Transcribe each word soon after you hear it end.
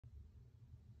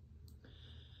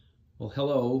Well,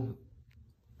 hello.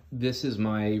 This is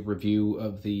my review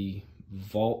of the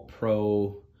Vault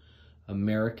Pro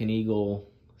American Eagle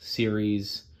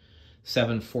Series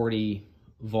 740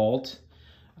 Vault,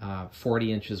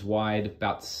 40 inches wide,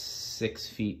 about 6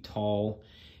 feet tall,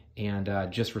 and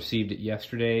just received it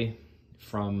yesterday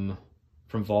from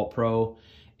Vault Pro,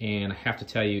 and I have to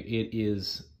tell you, it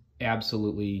is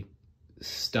absolutely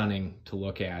stunning to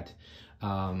look at.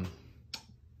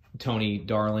 Tony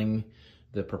Darling,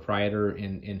 the proprietor,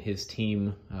 and his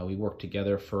team, we worked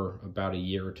together for about a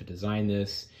year to design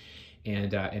this,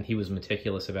 and he was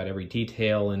meticulous about every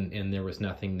detail, and there was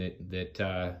nothing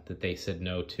that they said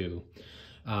no to.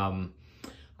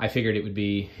 I figured it would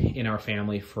be in our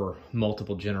family for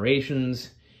multiple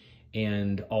generations,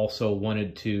 and also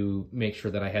wanted to make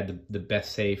sure that I had the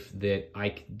best safe that I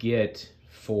could get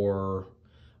for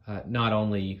not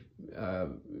only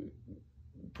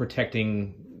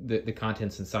protecting the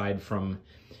contents inside from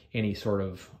any sort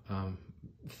of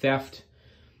theft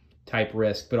type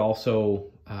risk, but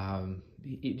also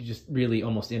just really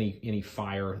almost any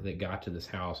fire that got to this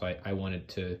house. I wanted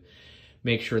to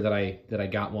make sure that I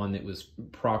got one that was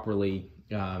properly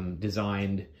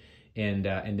designed,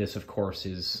 and this, of course,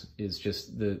 is just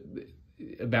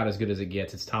about as good as it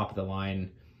gets. It's top of the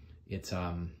line. It's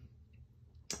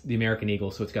the American Eagle,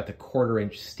 so it's got the 1/4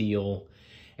 inch steel.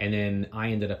 And then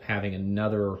I ended up having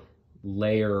another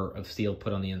layer of steel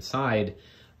put on the inside,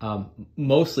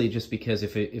 mostly just because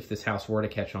if this house were to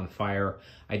catch on fire,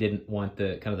 I didn't want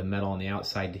the metal on the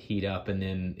outside to heat up, and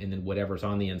then whatever's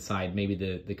on the inside, maybe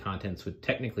the contents would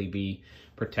technically be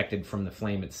protected from the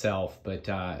flame itself, but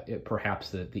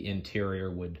perhaps the interior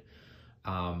would,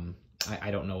 I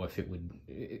don't know if it would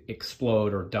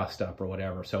explode or dust up or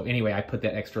whatever. So anyway, I put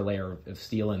that extra layer of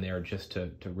steel in there just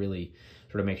to really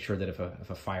sort of make sure that if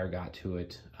a fire got to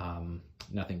it,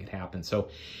 nothing could happen. So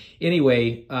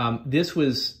anyway, this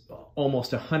was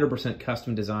almost 100%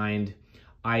 custom designed.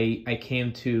 I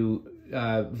came to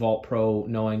Vault Pro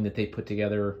knowing that they put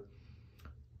together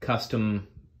custom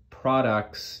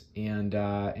products, and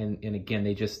again,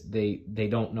 they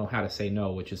don't know how to say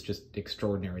no, which is just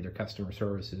extraordinary. Their customer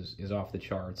service is off the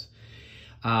charts.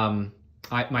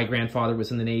 My grandfather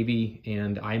was in the Navy,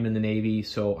 and I'm in the Navy,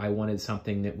 so I wanted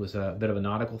something that was a bit of a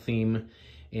nautical theme.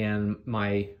 And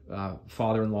my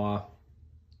father-in-law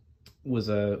was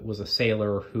a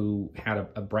sailor who had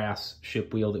a brass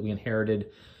ship wheel that we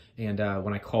inherited. And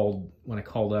when I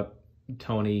called up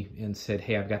Tony and said,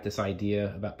 "Hey, I've got this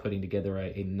idea about putting together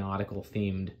a nautical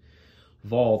themed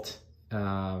vault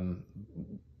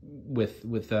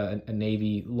with a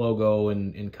Navy logo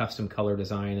and custom color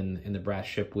design and the brass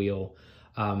ship wheel,"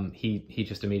 he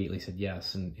just immediately said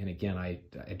yes. And again, I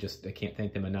can't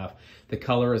thank them enough. The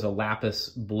color is a lapis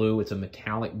blue. It's a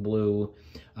metallic blue,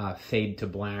 fade to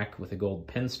black with a gold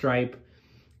pinstripe.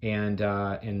 And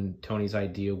Tony's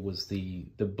idea was the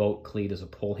boat cleat as a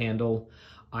pull handle.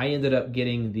 I ended up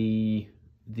getting the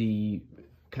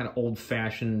kind of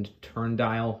old-fashioned turn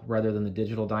dial rather than the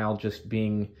digital dial, just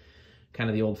being kind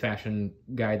of the old-fashioned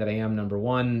guy that I am, number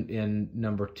one, and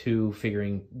number two,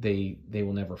 figuring they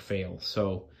will never fail.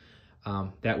 So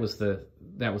that was the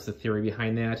theory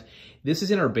behind that. This is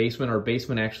in our basement. Our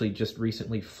basement actually just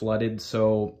recently flooded,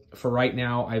 so for right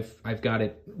now, I've got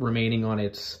it remaining on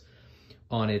its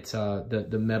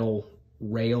the metal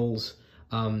rails.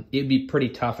 It'd be pretty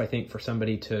tough, I think, for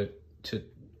somebody to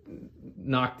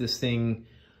knock this thing.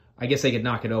 I guess they could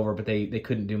knock it over, but they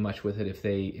couldn't do much with it if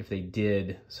they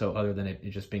did. So other than it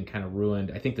just being kind of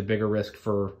ruined, I think the bigger risk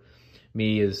for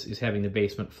me is having the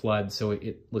basement flood. So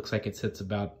it looks like it sits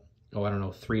about, I don't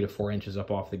know, 3 to 4 inches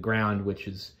up off the ground, which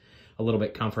is a little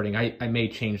bit comforting. I may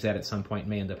change that at some point,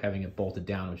 may end up having it bolted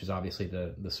down, which is obviously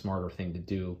the smarter thing to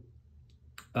do.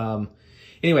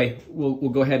 Anyway, we'll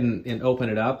go ahead and open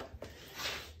it up.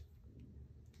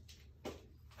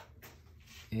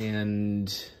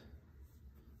 And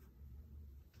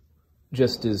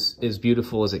just as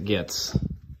beautiful as it gets.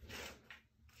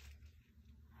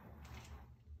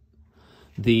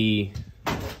 The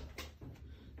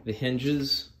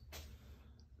hinges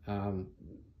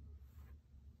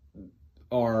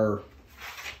are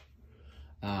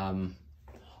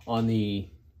on the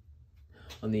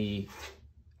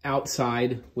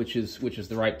outside, which is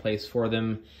the right place for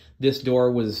them. This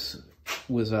door was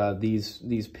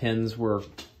these pins were,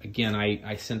 again,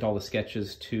 I sent all the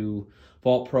sketches to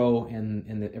Vault Pro,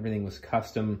 and everything was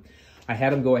custom. I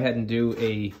had them go ahead and do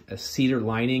a cedar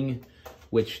lining,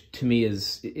 which to me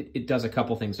it does a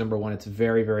couple things. Number one, it's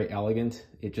very, very elegant.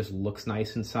 It just looks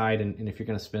nice inside, and if you're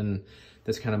going to spend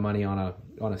this kind of money on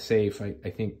a safe,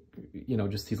 I think, you know,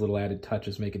 just these little added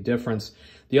touches make a difference.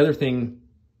 The other thing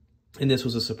and this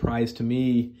was a surprise to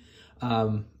me,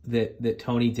 that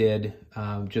Tony did,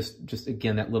 just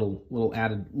again, that little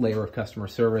added layer of customer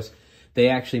service. They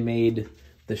actually made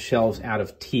the shelves out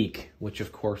of teak, which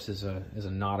of course is a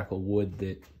nautical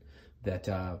wood that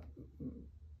a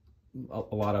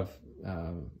lot of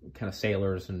kind of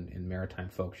sailors and maritime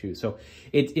folks use. So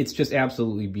it's just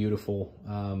absolutely beautiful.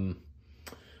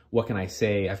 What can I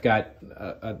say? I've got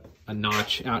a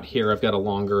notch out here. I've got a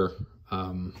longer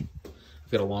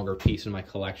piece in my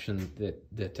collection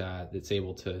that's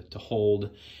able to hold,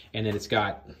 and then it's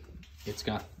got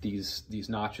these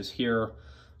notches here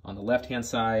on the left hand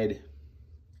side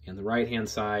and the right hand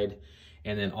side,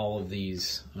 and then all of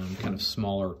these kind of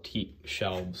smaller teak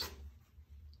shelves.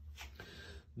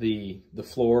 The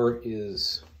floor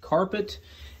is carpet,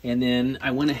 and then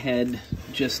I went ahead,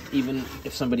 just even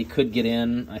if somebody could get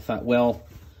in, I thought, well,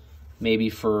 maybe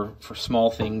for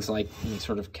small things like any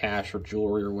sort of cash or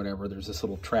jewelry or whatever, there's this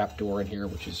little trap door in here,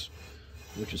 which is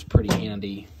pretty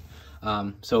handy.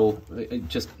 So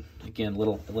just again,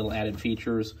 little added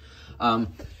features.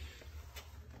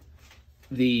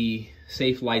 The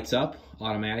safe lights up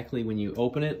automatically when you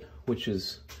open it, which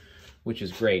is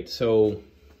great. So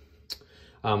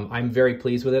I'm very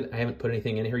pleased with it. I haven't put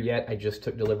anything in here yet. I just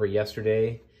took delivery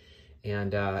yesterday,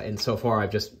 and so far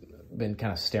I've just been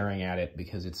kind of staring at it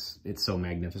because it's so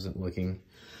magnificent looking.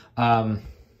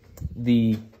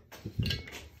 The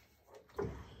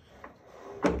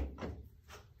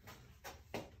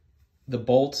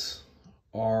bolts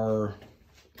are,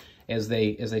 as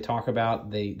they talk about,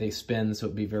 they spin, so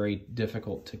it'd be very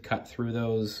difficult to cut through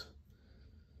those.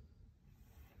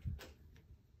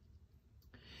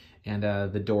 And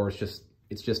the door is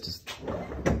just as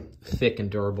thick and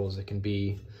durable as it can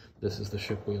be. This is the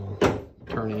ship wheel,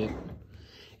 turning it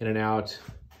in and out,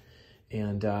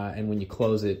 and when you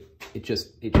close it, it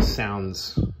just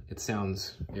sounds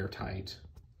airtight.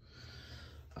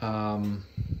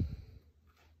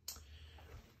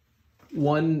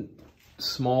 One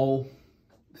small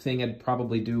thing I'd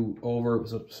probably do over, it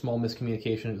was a small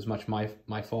miscommunication, it was much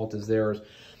my fault as theirs.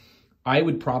 I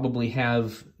would probably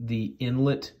have the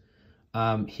inlet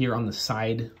here on the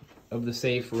side of the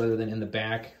safe rather than in the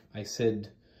back. I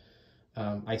said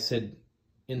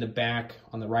in the back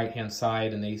on the right hand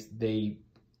side, and they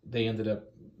ended up,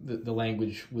 the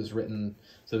language was written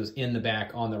so it was in the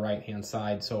back on the right hand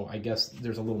side. So I guess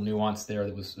there's a little nuance there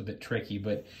that was a bit tricky,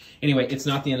 but anyway, it's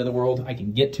not the end of the world. I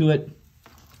can get to it,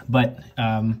 but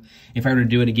if I were to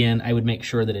do it again, I would make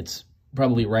sure that it's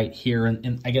probably right here.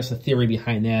 And I guess the theory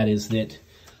behind that is that,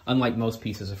 unlike most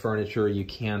pieces of furniture, you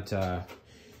can't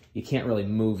really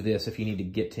move this if you need to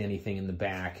get to anything in the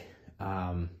back.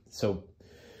 So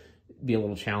it'd be a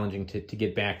little challenging to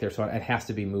get back there. So it has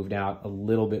to be moved out a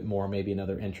little bit more, maybe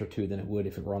another inch or two than it would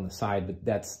if it were on the side. But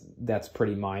that's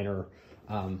pretty minor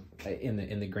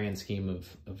in the grand scheme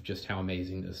of just how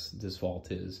amazing this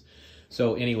vault is.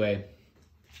 So anyway,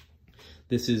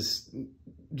 this is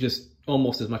just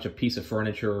almost as much a piece of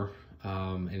furniture,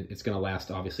 and it's going to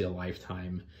last obviously a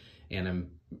lifetime. And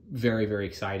I'm very, very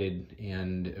excited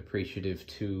and appreciative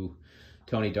to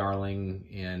Tony Darling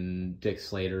and Dick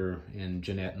Slater and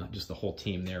Jeanette, and just the whole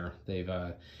team there. They've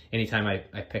anytime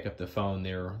I pick up the phone,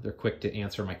 they're quick to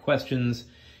answer my questions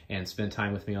and spend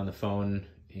time with me on the phone,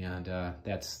 and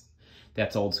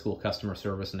that's old school customer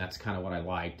service, and that's kind of what I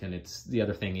liked. And it's, the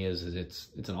other thing is it's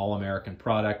an all-American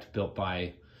product built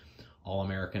by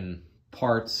all-American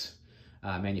parts,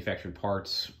 manufactured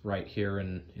parts right here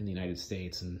in the United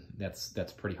States, and that's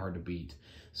pretty hard to beat.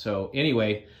 So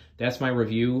anyway, that's my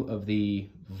review of the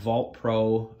Vault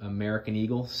Pro American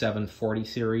Eagle 740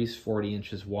 series, 40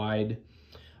 inches wide.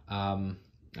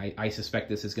 I suspect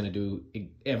this is going to do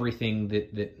everything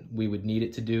that we would need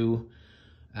it to do,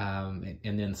 and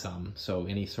then some. So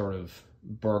any sort of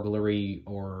burglary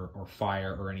or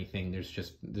fire or anything, there's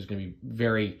going to be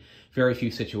very, very few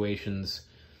situations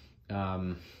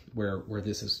where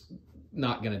this is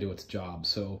not going to do its job.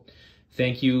 So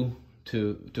thank you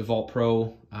to Vault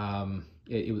Pro.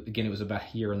 Again, it was about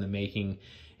a year in the making,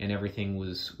 and everything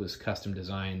was custom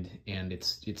designed, and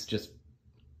it's just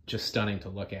stunning to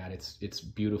look at. It's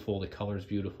beautiful. The color's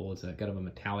beautiful. It's got kind of a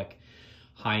metallic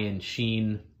high-end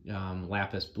sheen,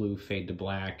 lapis blue fade to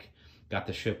black. Got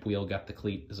the ship wheel, got the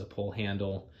cleat as a pull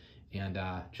handle, and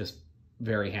just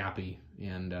very happy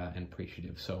and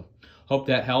appreciative. So hope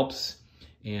that helps,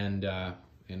 and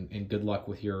good luck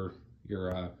with your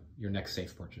next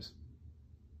safe purchase.